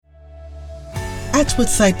At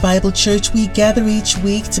Woodside Bible Church, we gather each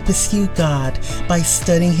week to pursue God by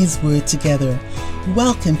studying His Word together.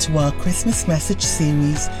 Welcome to our Christmas message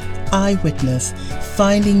series, Eyewitness,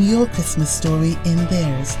 finding your Christmas story in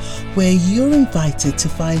theirs, where you're invited to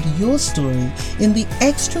find your story in the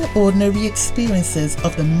extraordinary experiences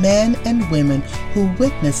of the men and women who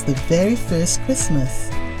witnessed the very first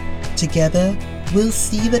Christmas. Together, we'll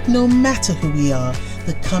see that no matter who we are,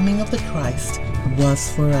 the coming of the Christ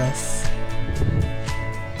was for us.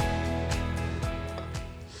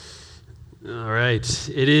 All right.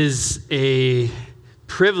 It is a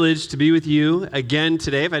privilege to be with you again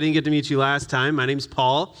today. If I didn't get to meet you last time, my name's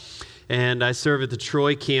Paul, and I serve at the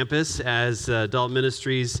Troy campus as adult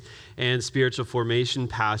ministries and spiritual formation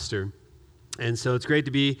pastor. And so it's great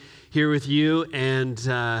to be here with you. And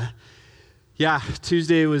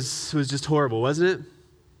Tuesday was just horrible, wasn't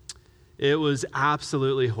it? It was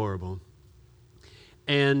absolutely horrible.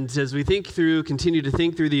 And as we continue to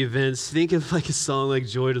think through the events, think of like a song like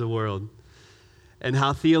Joy to the World and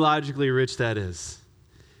how theologically rich that is.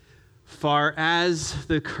 Far as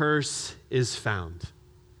the curse is found.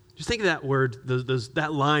 Just think of that word,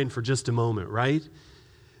 that line for just a moment, right?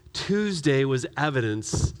 Tuesday was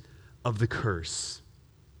evidence of the curse.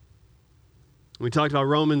 We talked about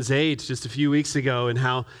Romans 8 just a few weeks ago and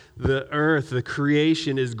how the earth, the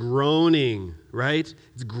creation is groaning, right?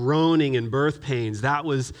 It's groaning in birth pains. That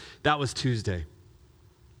was Tuesday.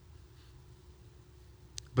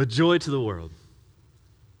 But joy to the world.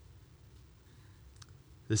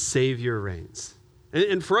 The Savior reigns.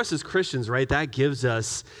 And for us as Christians, right, that gives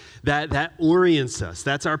us, that orients us.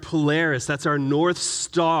 That's our Polaris. That's our North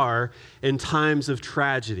Star in times of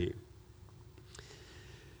tragedy.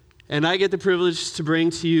 And I get the privilege to bring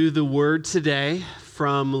to you the word today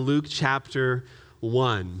from Luke chapter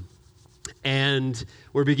 1. And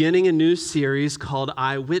we're beginning a new series called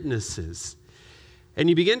Eyewitnesses. And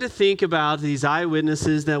you begin to think about these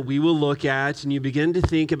eyewitnesses that we will look at, and you begin to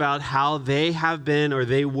think about how they have been or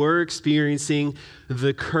they were experiencing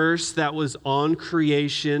the curse that was on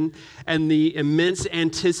creation and the immense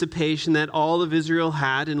anticipation that all of Israel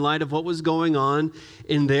had in light of what was going on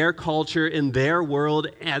in their culture, in their world,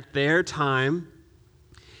 at their time.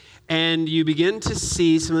 And you begin to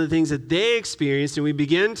see some of the things that they experienced, and we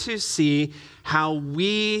begin to see how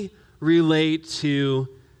we relate to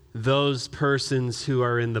those persons who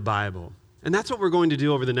are in the Bible. And that's what we're going to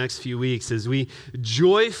do over the next few weeks as we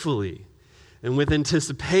joyfully and with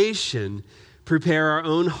anticipation prepare our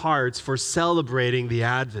own hearts for celebrating the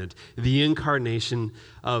Advent, the incarnation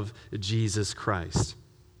of Jesus Christ.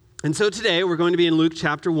 And so today we're going to be in Luke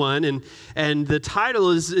chapter 1, and the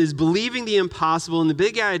title is Believing the Impossible, and the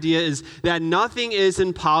big idea is that nothing is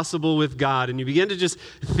impossible with God. And you begin to just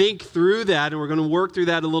think through that, and we're going to work through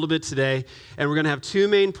that a little bit today, and we're going to have two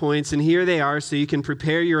main points, and here they are so you can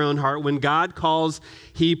prepare your own heart. When God calls,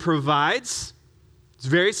 He provides. It's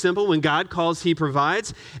very simple. When God calls, He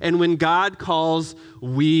provides, and when God calls,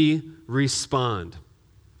 we respond.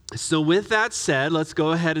 So with that said, let's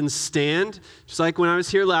go ahead and stand. Just like when I was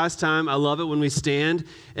here last time, I love it when we stand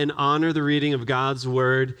and honor the reading of God's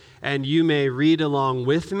word. And you may read along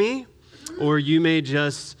with me, or you may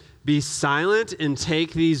just be silent and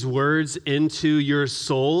take these words into your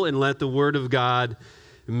soul and let the word of God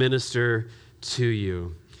minister to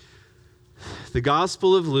you. The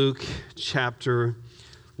Gospel of Luke, chapter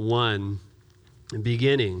 1,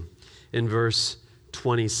 beginning in verse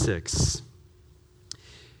 26.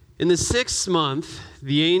 In the 6th month,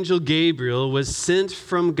 the angel Gabriel was sent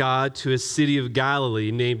from God to a city of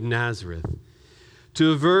Galilee named Nazareth,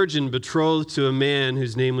 to a virgin betrothed to a man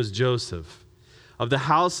whose name was Joseph, of the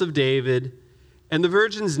house of David, and the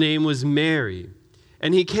virgin's name was Mary.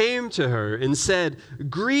 And he came to her and said,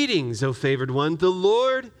 "Greetings, O favored one, the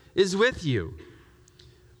Lord is with you."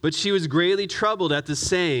 But she was greatly troubled at the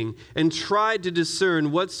saying and tried to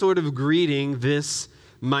discern what sort of greeting this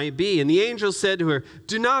might be. And the angel said to her,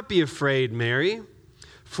 "Do not be afraid, Mary,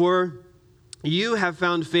 for you have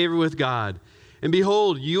found favor with God. And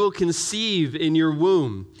behold, you will conceive in your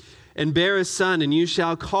womb and bear a son, and you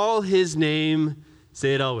shall call his name,"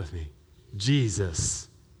 say it all with me, "Jesus.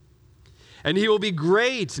 And he will be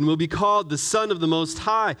great and will be called the Son of the Most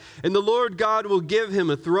High. And the Lord God will give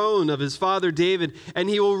him a throne of his father David, and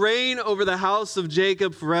he will reign over the house of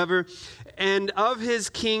Jacob forever. And of his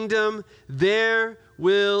kingdom there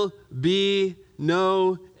will be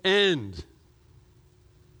no end."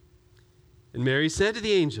 And Mary said to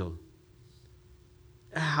the angel,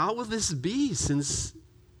 "How will this be since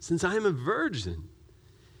I am a virgin?"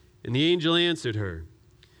 And the angel answered her,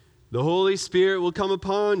 "The Holy Spirit will come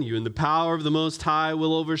upon you, and the power of the Most High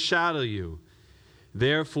will overshadow you.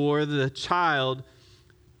 Therefore, the child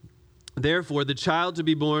to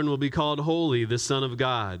be born will be called Holy, the Son of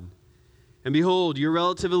God. And behold, your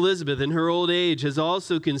relative Elizabeth in her old age has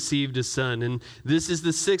also conceived a son, and this is the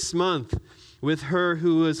 6th month with her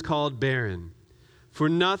who was called barren. For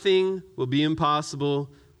nothing will be impossible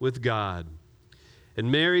with God.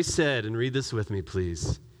 And Mary said, and read this with me,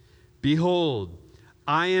 please, Behold,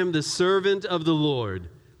 I am the servant of the Lord.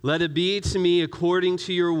 Let it be to me according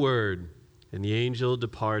to your word. And the angel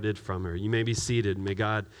departed from her. You may be seated. May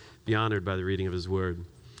God be honored by the reading of his word.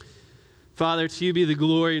 Father, to you be the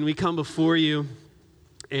glory, and we come before you,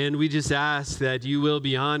 and we just ask that you will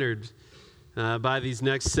be honored by these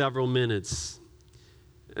next several minutes.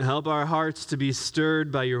 Help our hearts to be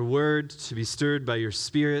stirred by your word, to be stirred by your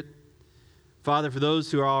spirit. Father, for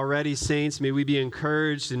those who are already saints, may we be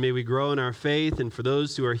encouraged and may we grow in our faith. And for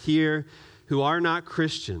those who are here who are not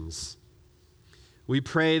Christians, we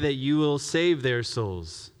pray that you will save their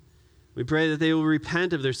souls. We pray that they will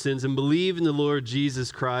repent of their sins and believe in the Lord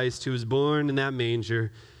Jesus Christ, who was born in that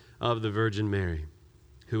manger of the Virgin Mary,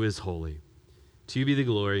 who is holy. To you be the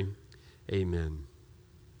glory. Amen.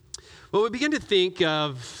 Well, we begin to think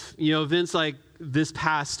of, events like this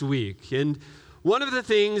past week. And one of the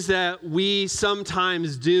things that we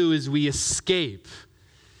sometimes do is we escape.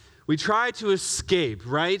 We try to escape,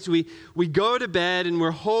 right? We go to bed and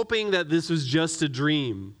we're hoping that this was just a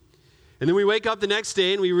dream. And then we wake up the next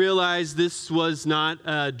day and we realize this was not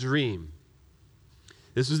a dream.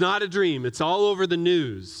 This was not a dream. It's all over the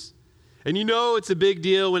news. And it's a big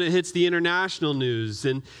deal when it hits the international news.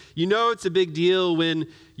 And it's a big deal when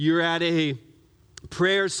you're at a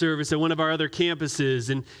prayer service at one of our other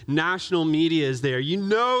campuses and national media is there.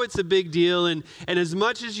 It's a big deal. And as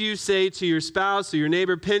much as you say to your spouse or your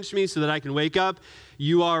neighbor, pinch me so that I can wake up,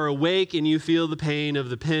 you are awake and you feel the pain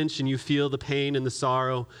of the pinch and you feel the pain and the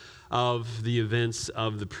sorrow of the events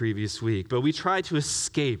of the previous week. But we try to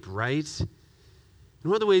escape, right? And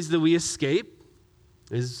one of the ways that we escape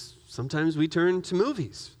is sometimes we turn to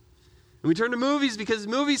movies. And we turn to movies because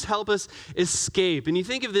movies help us escape. And you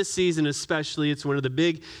think of this season especially, it's one of the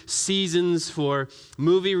big seasons for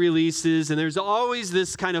movie releases. And there's always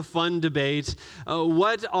this kind of fun debate.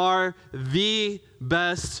 What are the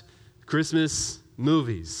best Christmas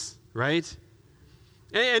movies, right?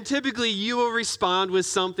 And typically you will respond with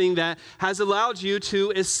something that has allowed you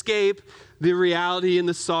to escape the reality and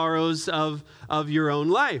the sorrows of your own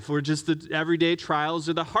life, or just the everyday trials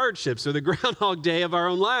or the hardships or the Groundhog Day of our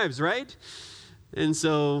own lives, right? And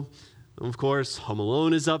so, of course, Home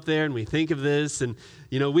Alone is up there, and we think of this, and,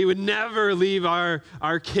 we would never leave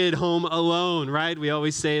our kid home alone, right? We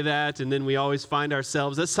always say that, and then we always find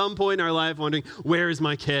ourselves at some point in our life wondering, where is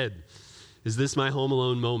my kid? Is this my Home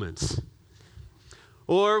Alone moment?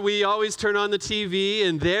 Or we always turn on the TV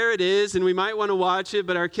and there it is, and we might want to watch it,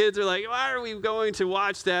 but our kids are like, why are we going to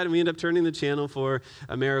watch that? And we end up turning the channel for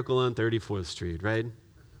A Miracle on 34th Street, right?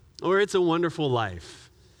 Or It's a Wonderful Life,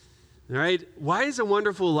 right? Why is A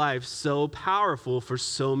Wonderful Life so powerful for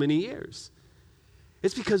so many years?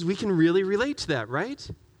 It's because we can really relate to that, right?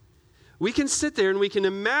 We can sit there and we can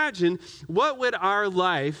imagine what would our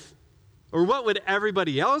life or what would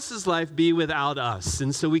everybody else's life be without us?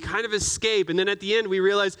 And so we kind of escape. And then at the end, we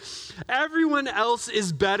realize everyone else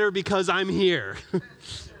is better because I'm here.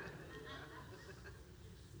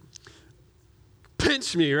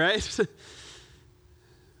 Pinch me, right?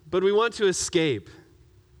 But we want to escape.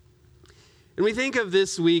 And we think of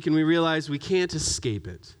this week and we realize we can't escape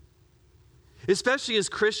it. Especially as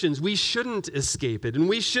Christians, we shouldn't escape it and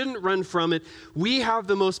we shouldn't run from it. We have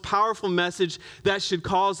the most powerful message that should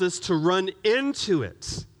cause us to run into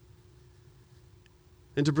it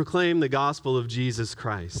and to proclaim the gospel of Jesus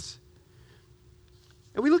Christ.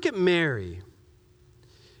 And we look at Mary.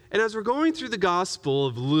 And as we're going through the Gospel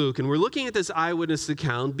of Luke and we're looking at this eyewitness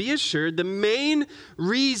account, be assured the main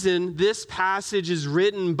reason this passage is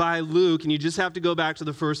written by Luke, and you just have to go back to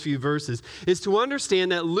the first few verses, is to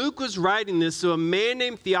understand that Luke was writing this so a man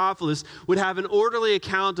named Theophilus would have an orderly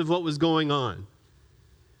account of what was going on.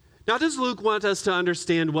 Now, does Luke want us to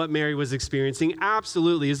understand what Mary was experiencing?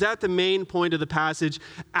 Absolutely. Is that the main point of the passage?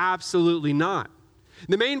 Absolutely not.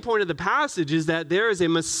 The main point of the passage is that there is a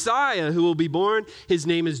Messiah who will be born. His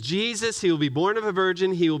name is Jesus. He will be born of a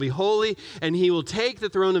virgin. He will be holy, and he will take the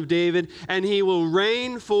throne of David, and he will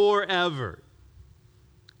reign forever.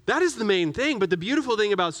 That is the main thing. But the beautiful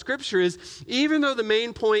thing about Scripture is, even though the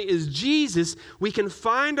main point is Jesus, we can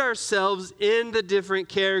find ourselves in the different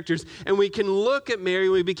characters, and we can look at Mary,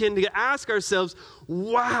 and we begin to ask ourselves,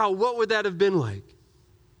 wow, what would that have been like?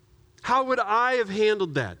 How would I have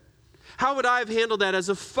handled that? How would I have handled that as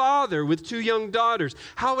a father with 2 young daughters?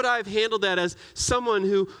 How would I have handled that as someone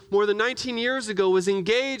who more than 19 years ago was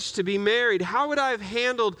engaged to be married? How would I have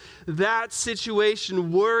handled that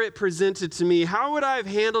situation were it presented to me? How would I have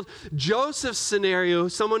handled Joseph's scenario,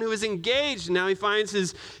 someone who is engaged and now he finds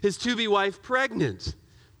his to-be wife pregnant?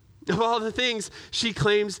 Of all the things, she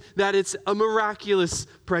claims that it's a miraculous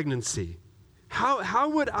pregnancy. How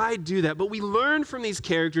would I do that? But we learn from these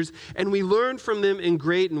characters, and we learn from them in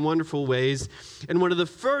great and wonderful ways. And one of the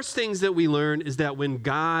first things that we learn is that when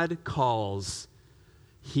God calls,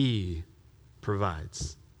 he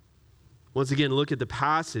provides. Once again, look at the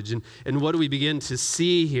passage, and what do we begin to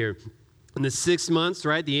see here? In the 6 months,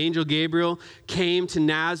 right, the angel Gabriel came to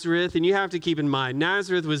Nazareth. And you have to keep in mind,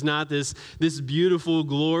 Nazareth was not this beautiful,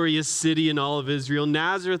 glorious city in all of Israel.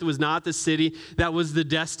 Nazareth was not the city that was the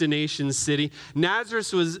destination city.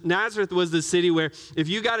 Nazareth was the city where if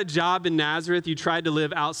you got a job in Nazareth, you tried to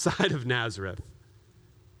live outside of Nazareth.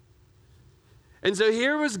 And so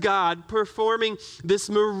here was God performing this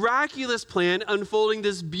miraculous plan, unfolding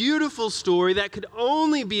this beautiful story that could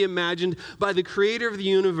only be imagined by the creator of the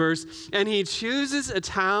universe. And he chooses a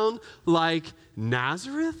town like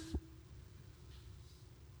Nazareth?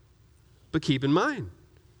 But keep in mind,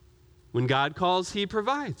 when God calls, he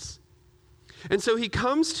provides. And so he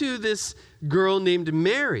comes to this girl named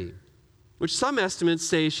Mary, which some estimates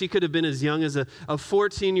say she could have been as young as a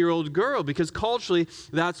 14-year-old girl, because culturally,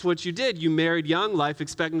 that's what you did. You married young. Life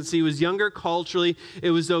expectancy was younger. Culturally, it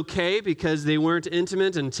was okay because they weren't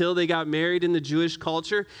intimate until they got married in the Jewish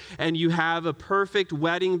culture. And you have a perfect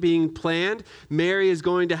wedding being planned. Mary is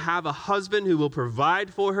going to have a husband who will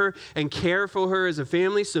provide for her and care for her as a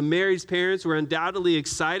family. So Mary's parents were undoubtedly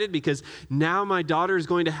excited because now my daughter is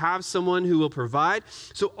going to have someone who will provide.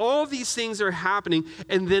 So all these things are happening.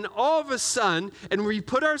 And then all of a sudden, and we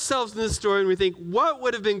put ourselves in this story and we think, what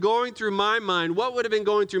would have been going through my mind, what would have been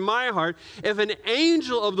going through my heart if an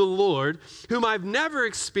angel of the Lord, whom I've never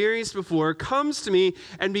experienced before, comes to me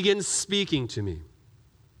and begins speaking to me?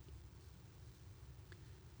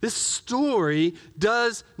 This story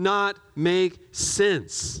does not make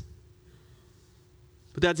sense.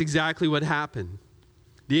 But that's exactly what happened.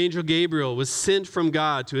 The angel Gabriel was sent from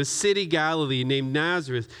God to a city Galilee named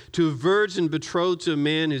Nazareth to a virgin betrothed to a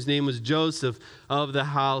man whose name was Joseph of the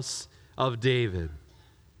house of David.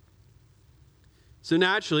 So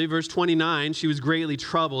naturally, verse 29, she was greatly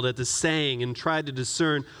troubled at the saying and tried to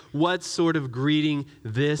discern what sort of greeting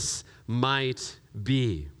this might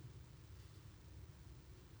be.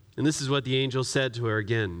 And this is what the angel said to her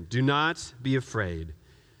again: "Do not be afraid,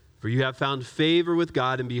 for you have found favor with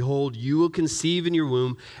God, and behold, you will conceive in your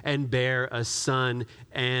womb and bear a son,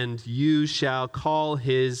 and you shall call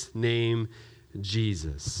his name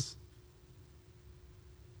Jesus."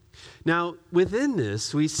 Now, within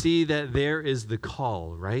this, we see that there is the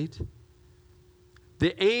call, right?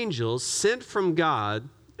 The angel sent from God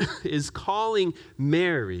is calling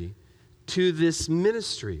Mary to this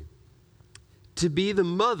ministry, to be the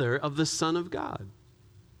mother of the Son of God.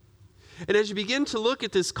 And as you begin to look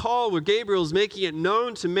at this call where Gabriel is making it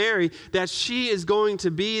known to Mary that she is going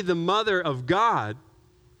to be the mother of God,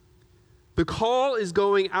 the call is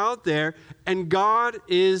going out there, and God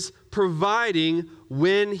is providing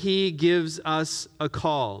when he gives us a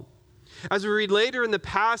call. As we read later in the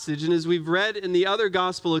passage, and as we've read in the other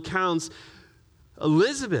gospel accounts,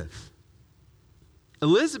 Elizabeth.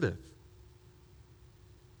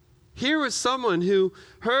 Here was someone who,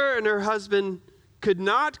 her and her husband could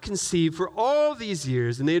not conceive for all these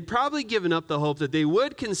years, and they had probably given up the hope that they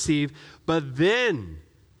would conceive, but then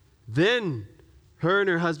her and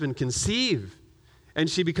her husband conceive, and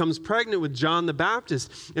she becomes pregnant with John the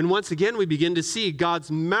Baptist. And once again, we begin to see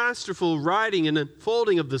God's masterful writing and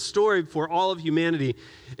unfolding of the story for all of humanity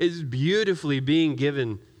is beautifully being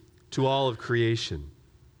given to all of creation.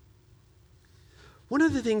 One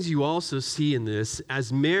of the things you also see in this,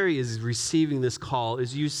 as Mary is receiving this call,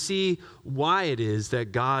 is you see why it is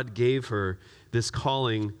that God gave her this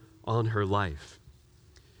calling on her life.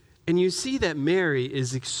 And you see that Mary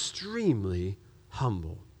is extremely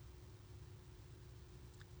humble.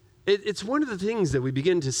 It's one of the things that we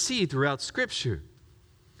begin to see throughout Scripture.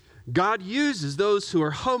 God uses those who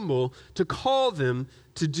are humble to call them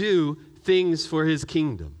to do things for his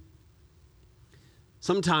kingdom.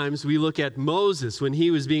 Sometimes we look at Moses when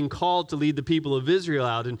he was being called to lead the people of Israel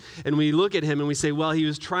out, and we look at him and we say, well, he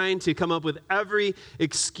was trying to come up with every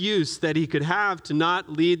excuse that he could have to not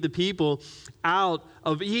lead the people out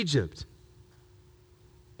of Egypt.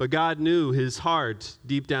 But God knew his heart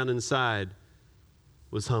deep down inside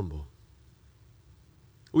was humble.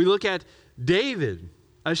 We look at David,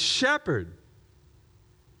 a shepherd.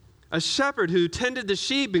 a shepherd who tended the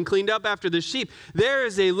sheep and cleaned up after the sheep. There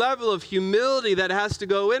is a level of humility that has to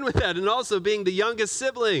go in with that, and also being the youngest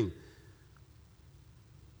sibling.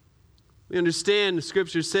 We understand the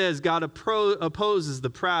Scripture says God opposes the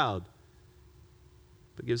proud,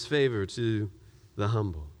 but gives favor to the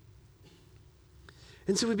humble.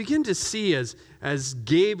 And so we begin to see as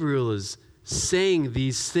Gabriel is saying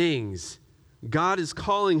these things, God is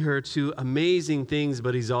calling her to amazing things,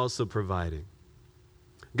 but he's also providing.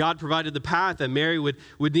 God provided the path that Mary would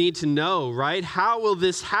need to know, right? How will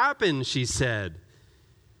this happen, she said.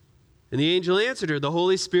 And the angel answered her, the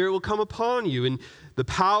Holy Spirit will come upon you, and the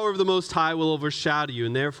power of the Most High will overshadow you,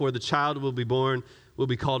 and therefore the child will be born, will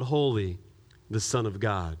be called Holy, the Son of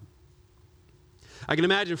God. I can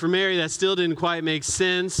imagine for Mary that still didn't quite make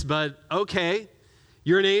sense, but okay,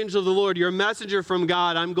 you're an angel of the Lord, you're a messenger from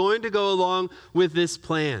God, I'm going to go along with this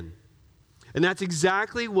plan. And that's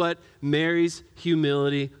exactly what Mary's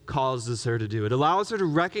humility causes her to do. It allows her to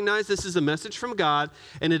recognize this is a message from God,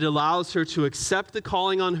 and it allows her to accept the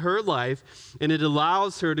calling on her life, and it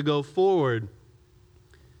allows her to go forward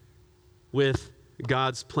with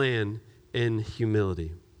God's plan in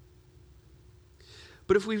humility.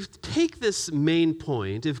 But if we take this main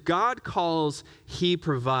point, if God calls, he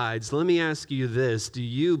provides, let me ask you this, do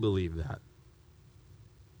you believe that?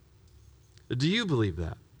 Do you believe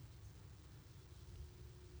that?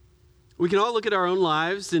 We can all look at our own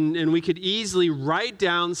lives, and we could easily write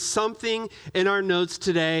down something in our notes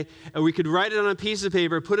today, and we could write it on a piece of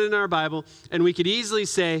paper, put it in our Bible, and we could easily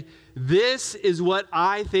say, this is what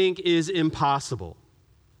I think is impossible.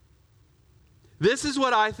 This is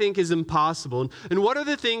what I think is impossible. And what are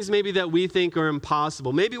the things maybe that we think are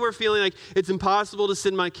impossible? Maybe we're feeling like it's impossible to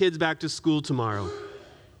send my kids back to school tomorrow.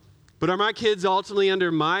 But are my kids ultimately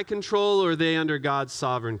under my control, or are they under God's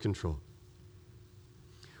sovereign control?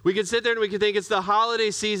 We could sit there and we could think it's the holiday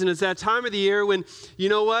season. It's that time of the year when, you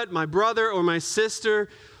know what, my brother or my sister,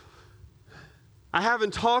 I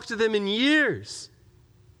haven't talked to them in years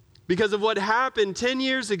because of what happened 10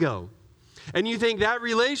 years ago. And you think that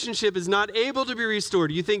relationship is not able to be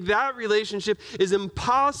restored. You think that relationship is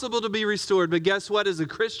impossible to be restored. But guess what? As a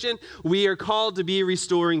Christian, we are called to be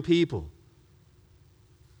restoring people.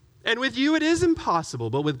 And with you, it is impossible.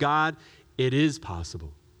 But with God, it is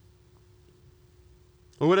possible.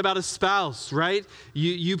 Or what about a spouse, right?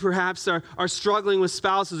 You perhaps are struggling with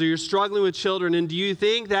spouses, or you're struggling with children, and do you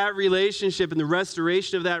think that relationship and the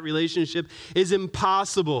restoration of that relationship is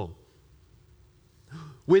impossible?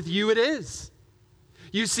 With you it is.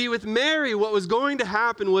 You see, with Mary, what was going to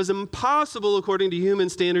happen was impossible according to human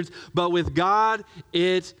standards, but with God,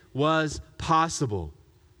 it was possible.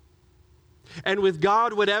 And with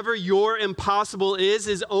God, whatever your impossible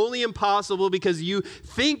is only impossible because you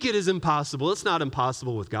think it is impossible. It's not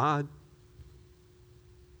impossible with God.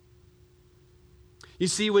 You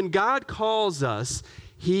see, when God calls us,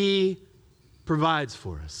 he provides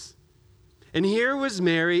for us. And here was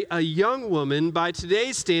Mary, a young woman, by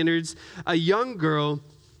today's standards, a young girl,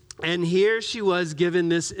 and here she was given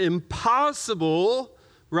this impossible,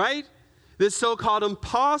 right? This so-called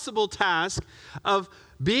impossible task of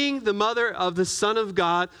being the mother of the Son of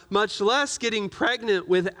God, much less getting pregnant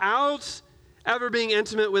without ever being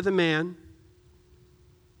intimate with a man.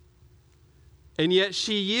 And yet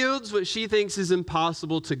she yields what she thinks is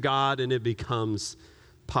impossible to God, and it becomes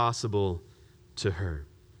possible to her.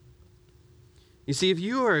 You see, if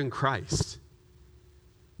you are in Christ,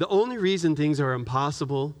 the only reason things are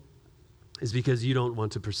impossible is because you don't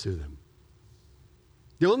want to pursue them.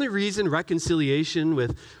 The only reason reconciliation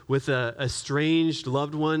with a estranged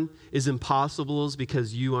loved one is impossible is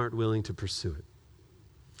because you aren't willing to pursue it.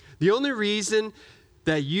 The only reason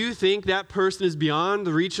that you think that person is beyond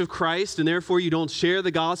the reach of Christ and therefore you don't share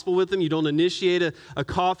the gospel with them, you don't initiate a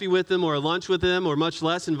coffee with them or a lunch with them, or much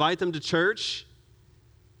less invite them to church,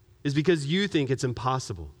 is because you think it's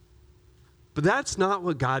impossible. But that's not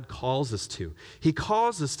what God calls us to. He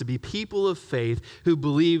calls us to be people of faith who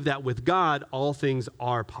believe that with God, all things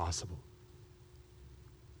are possible.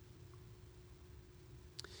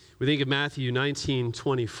 We think of Matthew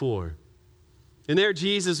 19:24. And there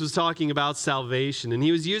Jesus was talking about salvation, and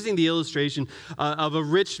he was using the illustration of a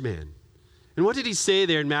rich man. And what did he say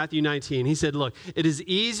there in Matthew 19? He said, look, it is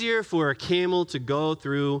easier for a camel to go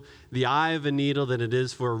through the eye of a needle than it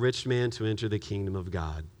is for a rich man to enter the kingdom of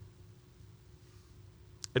God.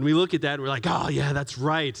 And we look at that and we're like, oh yeah, that's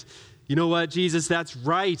right. You know what, Jesus, that's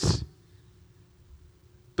right.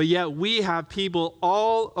 But yet we have people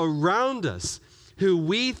all around us who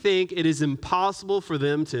we think it is impossible for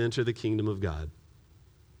them to enter the kingdom of God.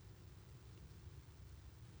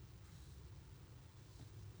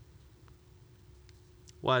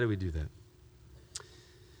 Why do we do that?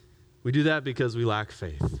 We do that because we lack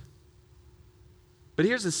faith. But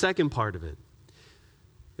here's the second part of it.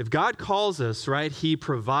 If God calls us, right, he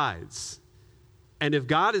provides. And if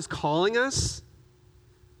God is calling us,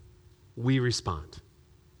 we respond.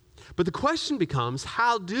 But the question becomes,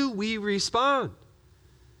 how do we respond?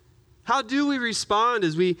 How do we respond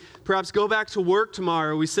as we perhaps go back to work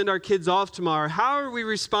tomorrow, we send our kids off tomorrow? How are we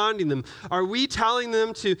responding to them? Are we telling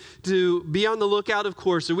them to be on the lookout, of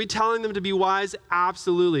course? Are we telling them to be wise?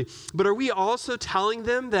 Absolutely. But are we also telling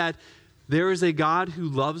them that there is a God who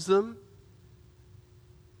loves them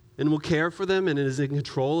and will care for them and is in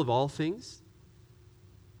control of all things?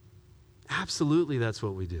 Absolutely, that's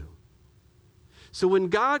what we do. So when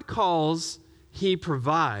God calls, he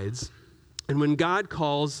provides. And when God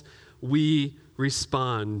calls, we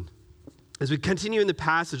respond. As we continue in the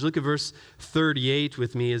passage, look at verse 38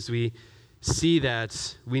 with me as we see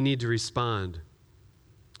that we need to respond.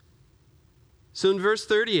 So in verse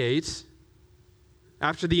 38,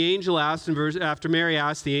 after Mary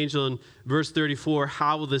asked the angel in verse 34,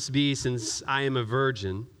 how will this be since I am a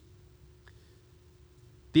virgin?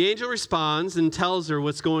 The angel responds and tells her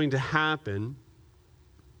what's going to happen.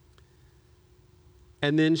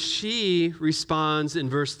 And then she responds in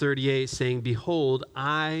verse 38 saying, behold,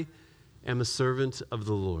 I am a servant of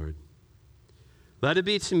the Lord. Let it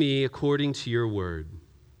be to me according to your word.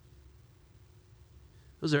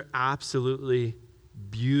 Those are absolutely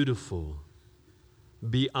beautiful,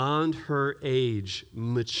 beyond her age,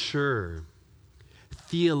 mature,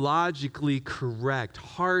 theologically correct.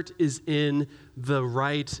 Heart is in the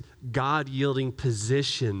right God-yielding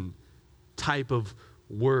position type of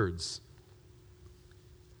words.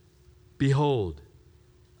 Behold,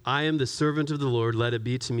 I am the servant of the Lord. Let it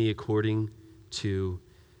be to me according to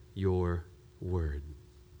your word.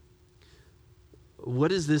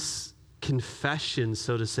 What is this confession,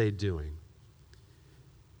 so to say, doing?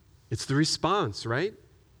 It's the response, right?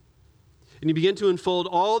 And you begin to unfold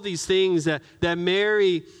all these things that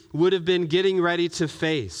Mary would have been getting ready to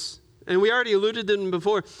face. And we already alluded to them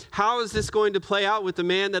before. How is this going to play out with the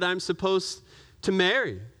man that I'm supposed to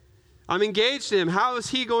marry? I'm engaged to him. How is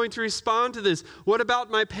he going to respond to this? What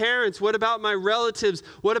about my parents? What about my relatives?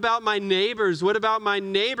 What about my neighbors? What about my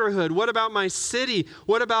neighborhood? What about my city?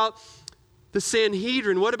 What about the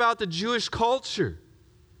Sanhedrin? What about the Jewish culture?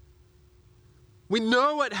 We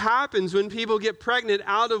know what happens when people get pregnant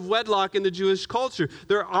out of wedlock in the Jewish culture.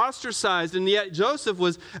 They're ostracized, and yet Joseph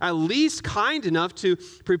was at least kind enough to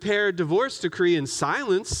prepare a divorce decree in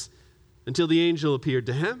silence until the angel appeared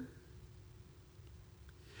to him.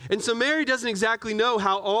 And so Mary doesn't exactly know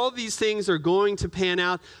how all these things are going to pan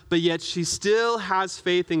out, but yet she still has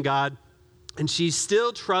faith in God, and she's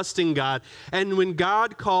still trusting God. And when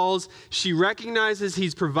God calls, she recognizes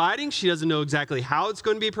he's providing. She doesn't know exactly how it's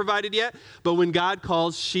going to be provided yet, but when God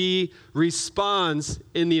calls, she responds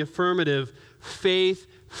in the affirmative,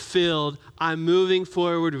 faith-filled, I'm moving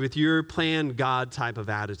forward with your plan, God type of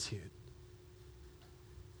attitude.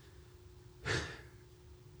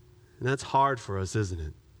 And that's hard for us, isn't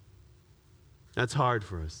it? That's hard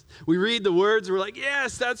for us. We read the words and we're like,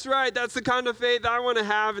 yes, that's right. That's the kind of faith I want to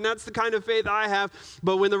have, and that's the kind of faith I have.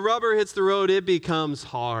 But when the rubber hits the road, it becomes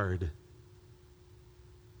hard.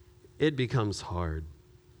 It becomes hard.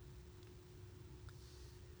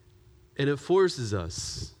 And it forces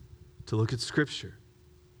us to look at Scripture.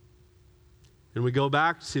 And we go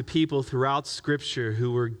back to people throughout Scripture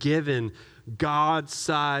who were given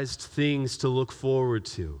God-sized things to look forward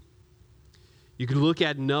to. You could look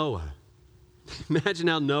at Noah. Imagine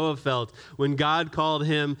how Noah felt when God called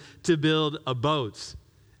him to build a boat.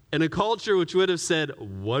 In a culture which would have said,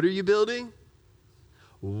 what are you building?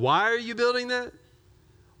 Why are you building that?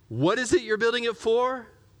 What is it you're building it for?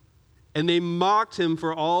 And they mocked him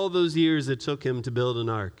for all those years it took him to build an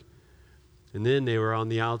ark. And then they were on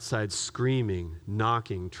the outside screaming,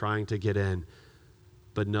 knocking, trying to get in.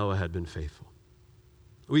 But Noah had been faithful.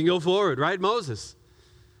 We can go forward, right? Moses,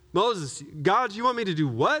 God, you want me to do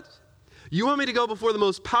what? You want me to go before the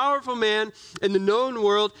most powerful man in the known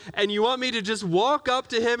world, and you want me to just walk up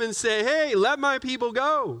to him and say, hey, let my people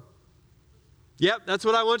go. Yep, that's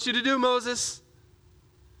what I want you to do, Moses.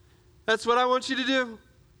 That's what I want you to do.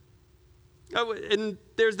 And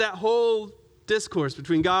there's that whole discourse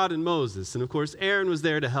between God and Moses. And of course, Aaron was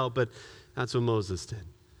there to help, but that's what Moses did.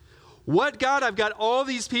 What, God? I've got all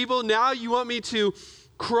these people. Now you want me to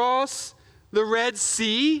cross the Red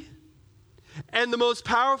Sea? And the most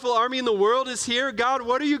powerful army in the world is here. God,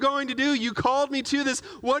 what are you going to do? You called me to this.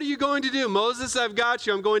 What are you going to do? Moses, I've got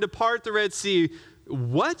you. I'm going to part the Red Sea.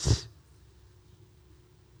 What?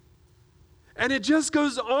 And it just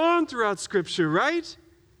goes on throughout Scripture, right?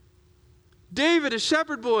 David, a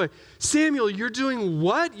shepherd boy. Samuel, you're doing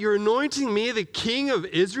what? You're anointing me the king of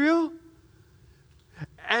Israel?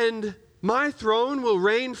 And my throne will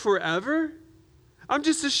reign forever? I'm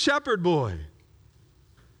just a shepherd boy.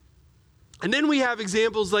 And then we have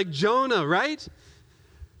examples like Jonah, right?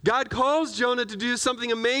 God calls Jonah to do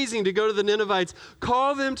something amazing, to go to the Ninevites,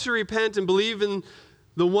 call them to repent and believe in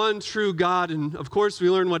the one true God. And of course, we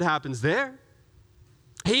learn what happens there.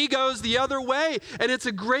 He goes the other way, and it's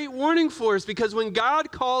a great warning for us, because when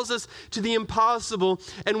God calls us to the impossible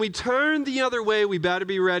and we turn the other way, we better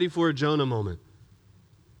be ready for a Jonah moment.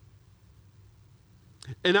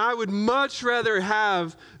 And I would much rather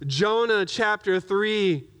have Jonah chapter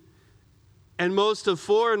 3 and most of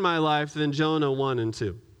 4 in my life than Jonah 1 and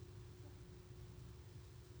 2.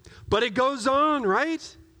 But it goes on,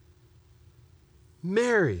 right?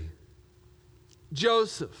 Mary,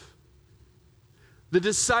 Joseph, the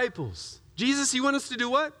disciples. Jesus, you want us to do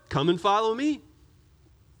what? Come and follow me.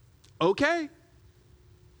 Okay.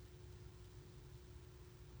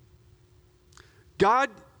 God,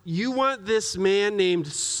 you want this man named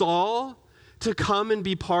Saul to come and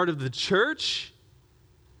be part of the church?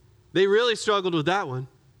 They really struggled with that one.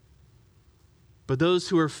 But those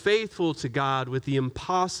who are faithful to God with the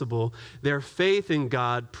impossible, their faith in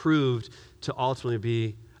God proved to ultimately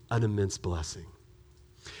be an immense blessing.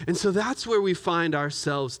 And so that's where we find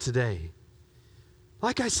ourselves today.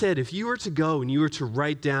 Like I said, if you were to go and you were to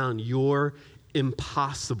write down your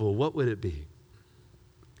impossible, what would it be?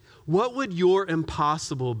 What would your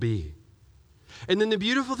impossible be? And then the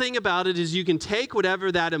beautiful thing about it is you can take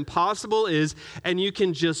whatever that impossible is and you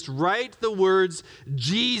can just write the words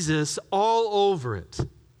Jesus all over it.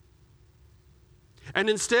 And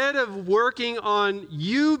instead of working on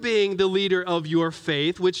you being the leader of your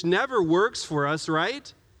faith, which never works for us,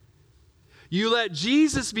 right? You let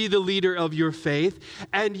Jesus be the leader of your faith,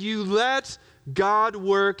 and you let God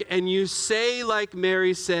work, and you say like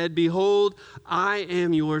Mary said, behold, I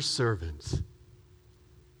am your servant.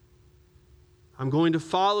 I'm going to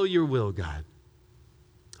follow your will, God.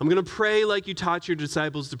 I'm going to pray like you taught your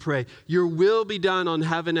disciples to pray. Your will be done on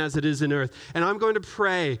heaven as it is in earth. And I'm going to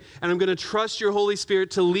pray, and I'm going to trust your Holy Spirit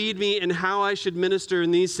to lead me in how I should minister in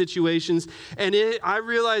these situations. And I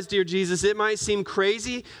realize, dear Jesus, it might seem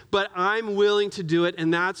crazy, but I'm willing to do it,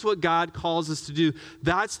 and that's what God calls us to do.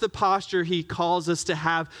 That's the posture he calls us to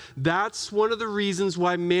have. That's one of the reasons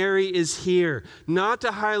why Mary is here. Not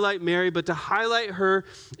to highlight Mary, but to highlight her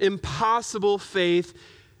impossible faith,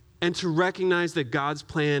 and to recognize that God's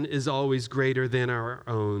plan is always greater than our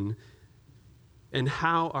own. And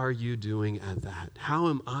how are you doing at that? How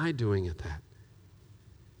am I doing at that?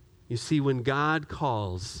 You see, when God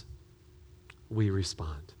calls, we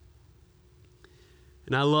respond.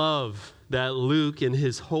 And I love that Luke, in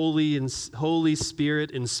his Holy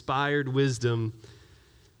Spirit-inspired wisdom,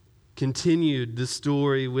 continued the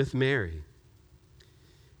story with Mary.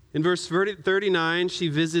 In verse 39, she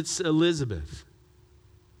visits Elizabeth.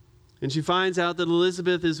 And she finds out that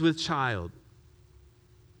Elizabeth is with child.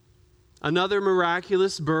 Another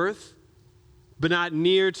miraculous birth, but not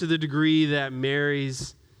near to the degree that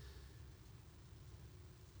Mary's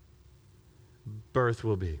birth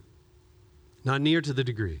will be. Not near to the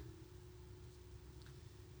degree.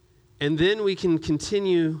 And then we can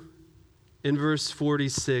continue in verse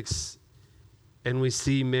 46, and we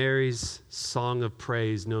see Mary's song of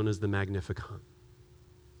praise known as the Magnificat.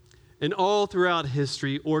 And all throughout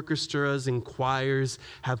history, orchestras and choirs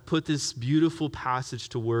have put this beautiful passage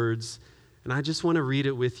to words. And I just want to read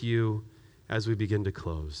it with you as we begin to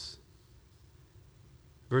close.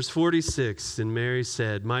 Verse 46, and Mary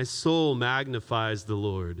said, my soul magnifies the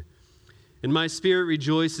Lord, and my spirit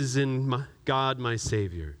rejoices in God my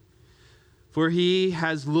Savior. For he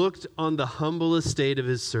has looked on the humble estate of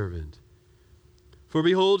his servant. For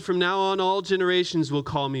behold, from now on all generations will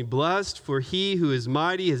call me blessed, for he who is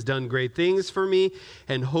mighty has done great things for me,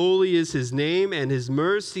 and holy is his name, and his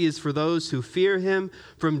mercy is for those who fear him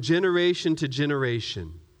from generation to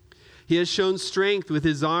generation. He has shown strength with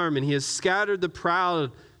his arm, and he has scattered the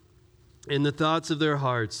proud in the thoughts of their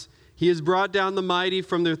hearts. He has brought down the mighty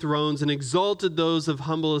from their thrones and exalted those of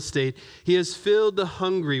humble estate. He has filled the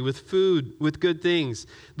hungry with food, with good things.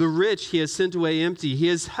 The rich he has sent away empty. He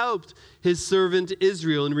has helped his servant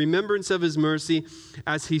Israel in remembrance of his mercy,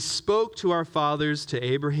 as he spoke to our fathers, to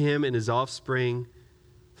Abraham and his offspring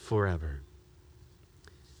forever.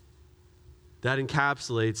 That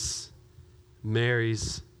encapsulates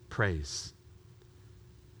Mary's praise.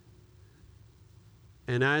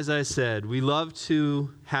 And as I said, we love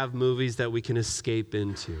to have movies that we can escape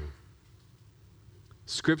into.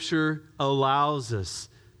 Scripture allows us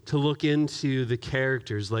to look into the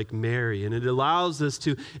characters like Mary, and it allows us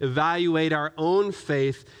to evaluate our own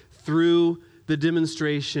faith through the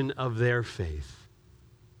demonstration of their faith.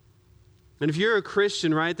 And if you're a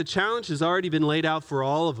Christian, right, the challenge has already been laid out for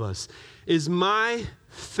all of us. Is my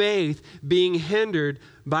faith being hindered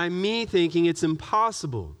by me thinking it's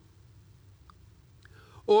impossible?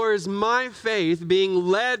 Or is my faith being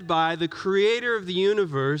led by the creator of the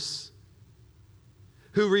universe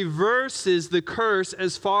who reverses the curse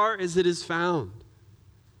as far as it is found?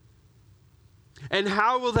 And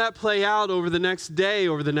how will that play out over the next day,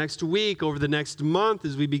 over the next week, over the next month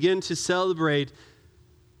as we begin to celebrate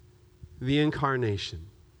the incarnation?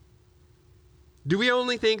 Do we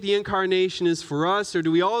only think the incarnation is for us, or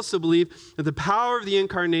do we also believe that the power of the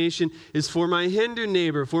incarnation is for my Hindu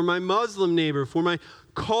neighbor, for my Muslim neighbor, for my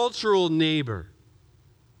cultural neighbor?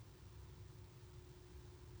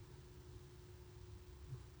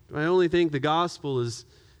 Do I only think the gospel is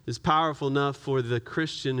powerful enough for the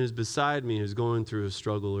Christian who's beside me, who's going through a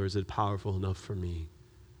struggle, or is it powerful enough for me?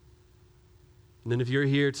 And then if you're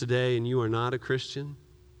here today and you are not a Christian,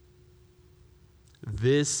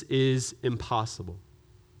 this is impossible.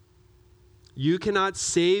 You cannot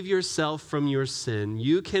save yourself from your sin.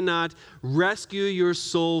 You cannot rescue your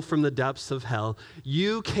soul from the depths of hell.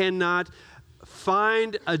 You cannot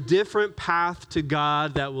find a different path to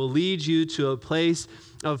God that will lead you to a place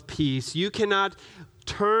of peace. You cannot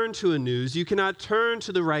turn to a news. You cannot turn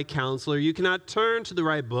to the right counselor. You cannot turn to the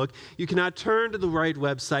right book. You cannot turn to the right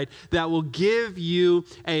website that will give you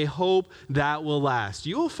a hope that will last.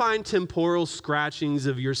 You will find temporal scratchings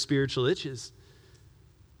of your spiritual itches.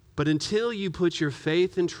 But until you put your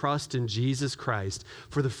faith and trust in Jesus Christ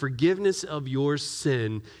for the forgiveness of your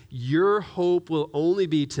sin, your hope will only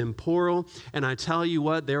be temporal. And I tell you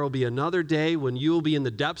what, there will be another day when you will be in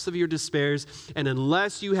the depths of your despairs, and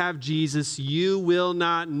unless you have Jesus, you will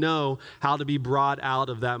not know how to be brought out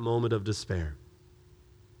of that moment of despair.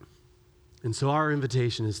 And so our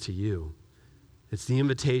invitation is to you. It's the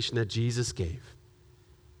invitation that Jesus gave,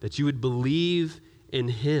 that you would believe in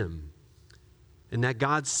him, and that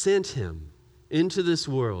God sent him into this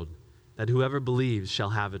world, that whoever believes shall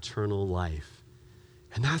have eternal life.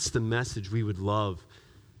 And that's the message we would love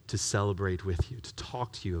to celebrate with you, to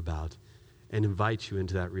talk to you about, and invite you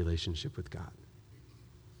into that relationship with God.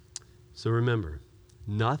 So remember,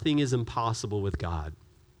 nothing is impossible with God.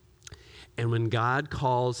 And when God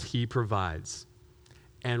calls, he provides.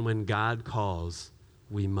 And when God calls,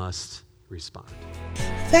 we must respond.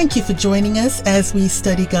 Thank you for joining us as we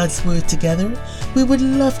study God's Word together. We would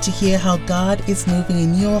love to hear how God is moving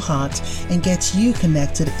in your heart and get you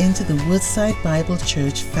connected into the Woodside Bible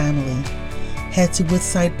Church family. Head to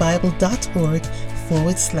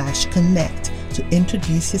woodsidebible.org/connect to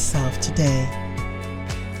introduce yourself today.